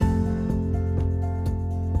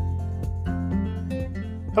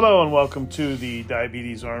Hello and welcome to the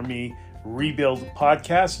Diabetes Army Rebuild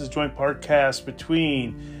Podcast. This is a joint podcast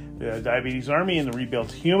between the Diabetes Army and the Rebuild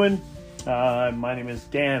Human. My name is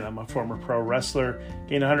Dan. I'm a former pro wrestler,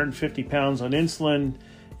 gained 150 pounds on insulin,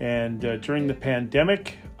 and during the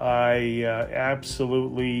pandemic, I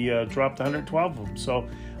absolutely dropped 112 of them. So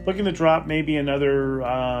looking to drop maybe another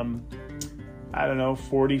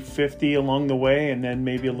 40, 50 along the way, and then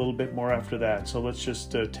maybe a little bit more after that. So let's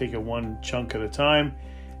just take it one chunk at a time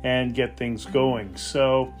and get things going.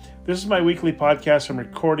 So this is my weekly podcast. I'm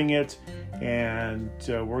recording it, and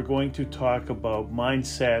we're going to talk about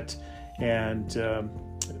mindset and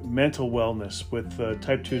mental wellness with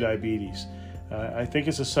type 2 diabetes. I think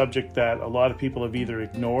it's a subject that a lot of people have either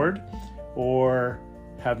ignored or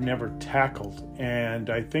have never tackled, and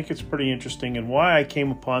I think it's pretty interesting. And why I came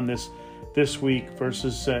upon this week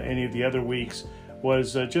versus any of the other weeks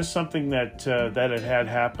was just something that had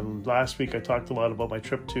happened. Last week I talked a lot about my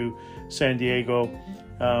trip to San Diego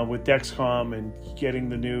with Dexcom and getting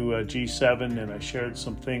the new G7, and I shared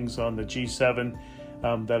some things on the G7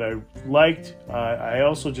 that I liked. I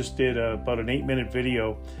also just did about an 8-minute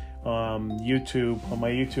video on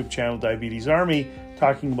my YouTube channel, Diabetes Army,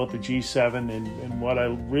 talking about the G7 and what I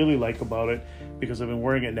really like about it, because I've been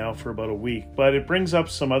wearing it now for about a week. But it brings up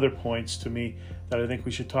some other points to me that I think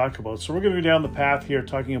we should talk about. So we're going to go down the path here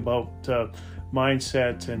talking about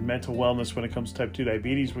mindset and mental wellness when it comes to type 2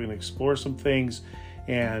 diabetes. We're going to explore some things,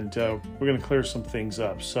 and we're going to clear some things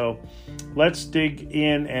up. So let's dig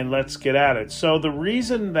in and let's get at it. So the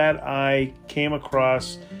reason that I came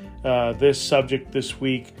across this subject this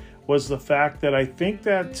week was the fact that I think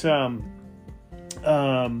that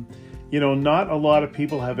not a lot of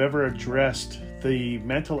people have ever addressed the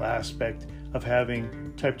mental aspect of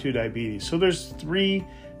having type 2 diabetes. So there's 3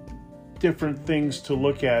 different things to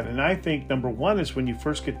look at. And I think number one is when you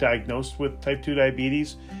first get diagnosed with type 2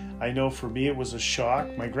 diabetes. I know for me it was a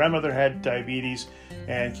shock. My grandmother had diabetes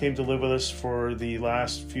and came to live with us for the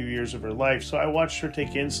last few years of her life. So I watched her take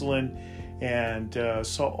insulin and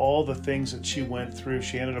saw all the things that she went through.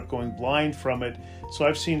 She ended up going blind from it. So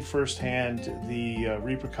I've seen firsthand the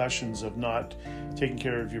repercussions of not taking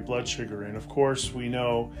care of your blood sugar. And of course, we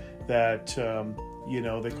know that,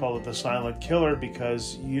 they call it the silent killer,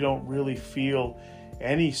 because you don't really feel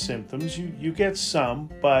any symptoms. You get some,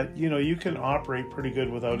 but you can operate pretty good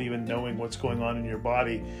without even knowing what's going on in your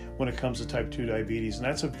body when it comes to type 2 diabetes. And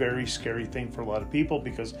that's a very scary thing for a lot of people,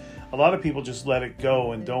 because a lot of people just let it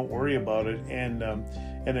go and don't worry about it, and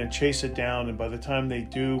then chase it down, and by the time they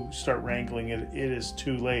do start wrangling it, it is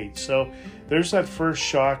too late. So there's that first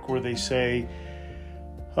shock where they say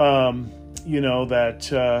I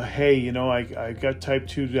got type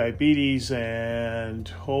 2 diabetes, and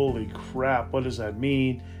holy crap, what does that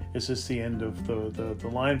mean? Is this the end of the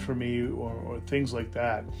line for me, or things like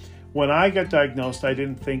that? When I got diagnosed, I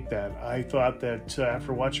didn't think that. I thought that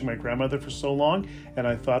after watching my grandmother for so long, and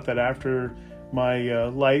I thought that after my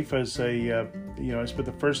life as I spent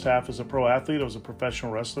the first half as a pro athlete. I was a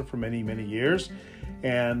professional wrestler for many, many years.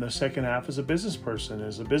 And the second half as a business person.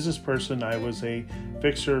 As a business person, I was a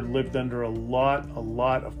fixer, lived under a lot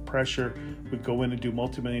of pressure. Would go in and do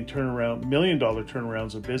 $million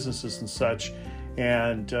turnarounds of businesses and such.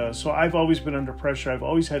 And so I've always been under pressure. I've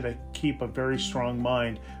always had to keep a very strong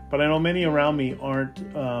mind. But I know many around me aren't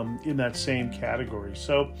in that same category.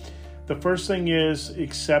 So the first thing is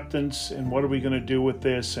acceptance, and what are we going to do with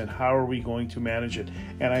this, and how are we going to manage it?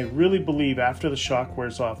 And I really believe after the shock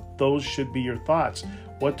wears off, those should be your thoughts.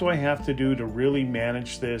 What do I have to do to really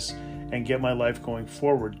manage this and get my life going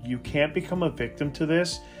forward? You can't become a victim to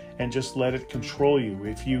this and just let it control you.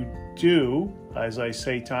 If you do, as I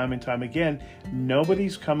say time and time again,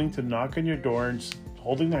 nobody's coming to knock on your door and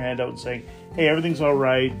holding their hand out and saying, hey, everything's all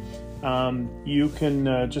right. You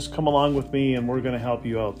can just come along with me and we're going to help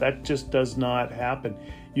you out. That just does not happen.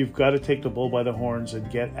 You've got to take the bull by the horns and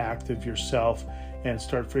get active yourself and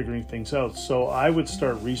start figuring things out. So I would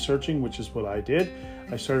start researching, which is what I did.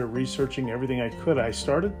 I started researching everything I could. I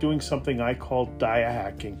started doing something I called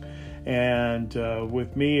diahacking. And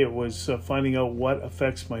with me, it was finding out what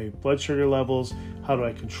affects my blood sugar levels, how do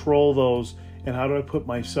I control those, and how do I put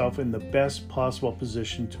myself in the best possible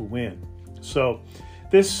position to win. So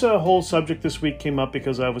this whole subject this week came up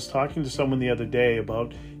because I was talking to someone the other day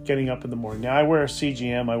about getting up in the morning. Now, I wear a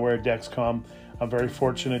CGM, I wear a Dexcom. I'm very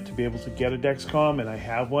fortunate to be able to get a Dexcom, and I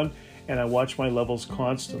have one, and I watch my levels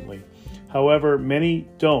constantly. However, many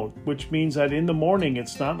don't, which means that in the morning,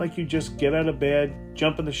 it's not like you just get out of bed,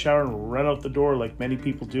 jump in the shower, and run out the door like many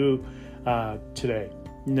people do today.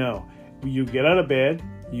 No, you get out of bed,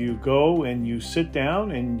 you go and you sit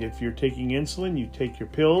down, and if you're taking insulin, you take your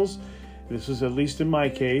pills. This is at least in my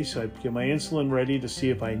case. I get my insulin ready to see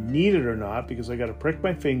if I need it or not, because I got to prick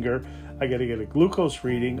my finger. I got to get a glucose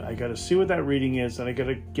reading. I got to see what that reading is, and I got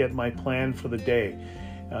to get my plan for the day.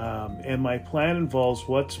 And my plan involves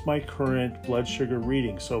what's my current blood sugar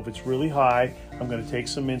reading. So if it's really high, I'm going to take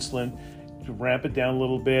some insulin to ramp it down a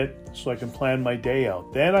little bit so I can plan my day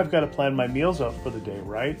out. Then I've got to plan my meals out for the day,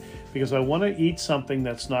 right? Because I want to eat something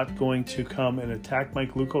that's not going to come and attack my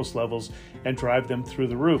glucose levels and drive them through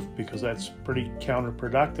the roof, because that's pretty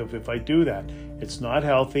counterproductive if I do that. It's not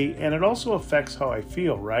healthy, and it also affects how I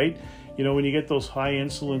feel, right? You know, when you get those high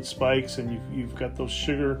insulin spikes and you've got those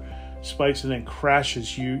sugar spikes and then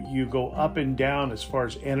crashes, you go up and down as far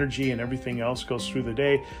as energy and everything else goes through the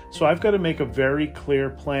day. So I've got to make a very clear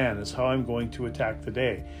plan as how I'm going to attack the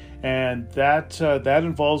day, and that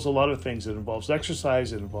involves a lot of things. It involves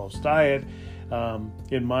exercise, it involves diet.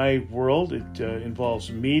 In my world, it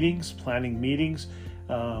involves meetings, planning meetings.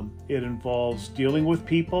 It involves dealing with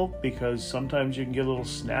people, because sometimes you can get a little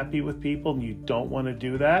snappy with people and you don't want to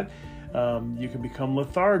do that. You can become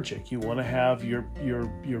lethargic. You want to have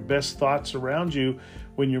your best thoughts around you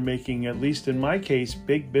when you're making, at least in my case,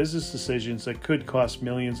 big business decisions that could cost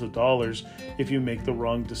millions of dollars if you make the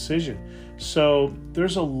wrong decision. So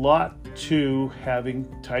there's a lot to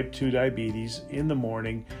having type 2 diabetes in the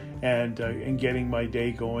morning and getting my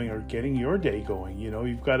day going, or getting your day going. You know,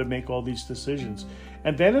 you've got to make all these decisions.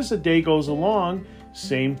 And then as the day goes along,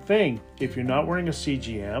 same thing. If you're not wearing a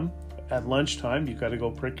CGM, at lunchtime, you've got to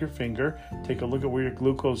go prick your finger, take a look at where your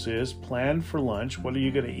glucose is, plan for lunch. What are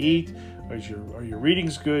you going to eat? Are your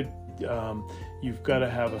readings good? You've got to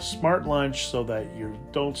have a smart lunch so that you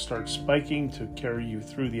don't start spiking to carry you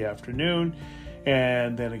through the afternoon,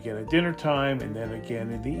 and then again at dinner time, and then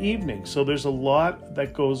again in the evening. So there's a lot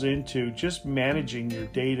that goes into just managing your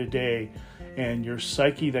day-to-day and your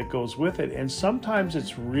psyche that goes with it. And sometimes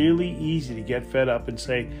it's really easy to get fed up and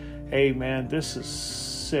say, hey man, this is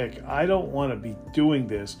sick. I don't want to be doing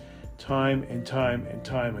this time and time and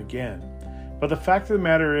time again. But the fact of the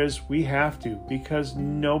matter is, we have to, because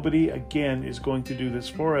nobody, again, is going to do this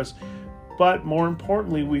for us. But more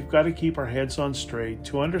importantly, we've got to keep our heads on straight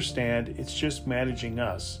to understand it's just managing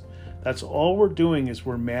us. That's all we're doing, is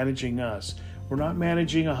we're managing us. We're not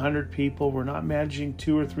managing 100 people. We're not managing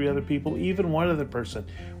 2 or 3 other people, even one other person.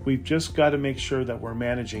 We've just got to make sure that we're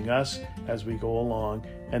managing us as we go along.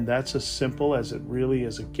 And that's as simple as it really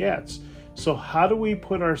as it gets. So how do we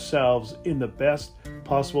put ourselves in the best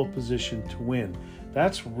possible position to win?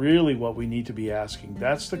 That's really what we need to be asking.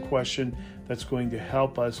 That's the question that's going to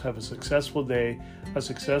help us have a successful day, a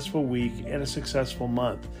successful week, and a successful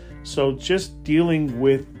month. So just dealing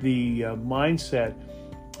with the mindset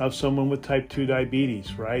of someone with type 2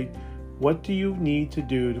 diabetes, right? What do you need to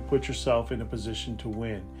do to put yourself in a position to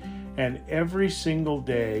win? And every single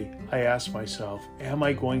day I ask myself, am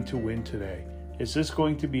I going to win today? Is this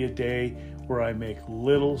going to be a day where I make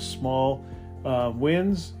little, small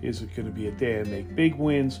wins? Is it going to be a day I make big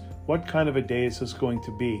wins? What kind of a day is this going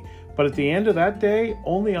to be? But at the end of that day,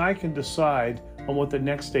 only I can decide on what the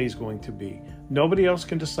next day is going to be. Nobody else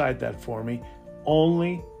can decide that for me.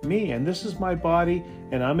 Only me. And this is my body,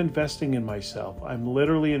 and I'm investing in myself. I'm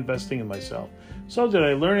literally investing in myself. So did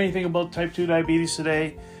I learn anything about type 2 diabetes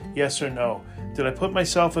today? Yes or no? Did I put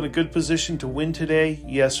myself in a good position to win today?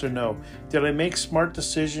 Yes or no? Did I make smart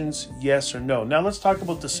decisions? Yes or no? Now let's talk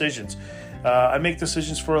about decisions. I make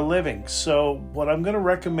decisions for a living. So what I'm going to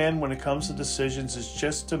recommend when it comes to decisions is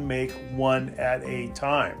just to make one at a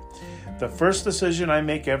time. The first decision I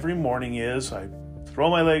make every morning is I throw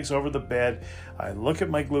my legs over the bed, I look at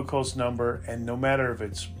my glucose number, and no matter if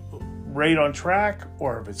it's right on track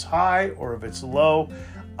or if it's high or if it's low,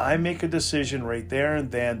 I make a decision right there and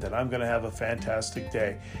then that I'm going to have a fantastic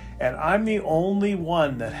day. And I'm the only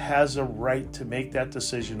one that has a right to make that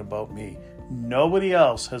decision about me. Nobody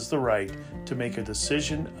else has the right to make a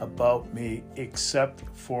decision about me except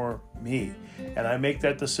for me. And I make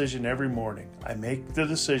that decision every morning. I make the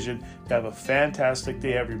decision to have a fantastic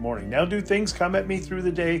day every morning. Now, do things come at me through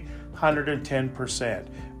the day? 110%.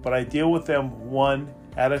 But I deal with them one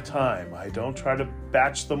at a time. I don't try to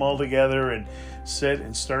batch them all together and sit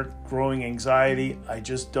and start growing anxiety. I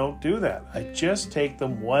just don't do that. I just take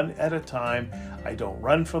them one at a time. I don't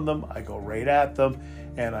run from them. I go right at them.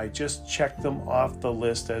 And I just check them off the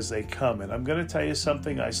list as they come. And I'm going to tell you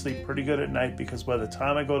something, I sleep pretty good at night because by the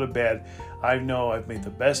time I go to bed, I know I've made the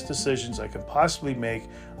best decisions I can possibly make.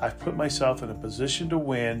 I've put myself in a position to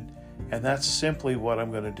win, and that's simply what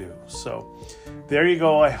I'm going to do. So there you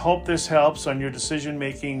go. I hope this helps on your decision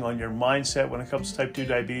making, on your mindset when it comes to type 2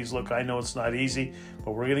 diabetes. Look, I know it's not easy,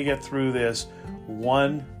 but we're going to get through this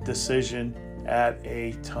one decision at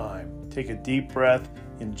a time. take a deep breath,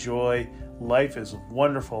 enjoy. Life is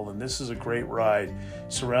wonderful, and this is a great ride.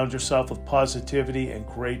 Surround yourself with positivity and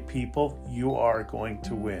great people. You are going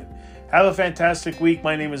to win. Have a fantastic week.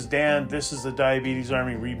 My name is Dan. This is the Diabetes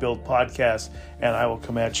Army Rebuild Podcast, and I will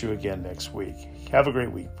come at you again next week. Have a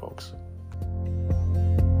great week, folks.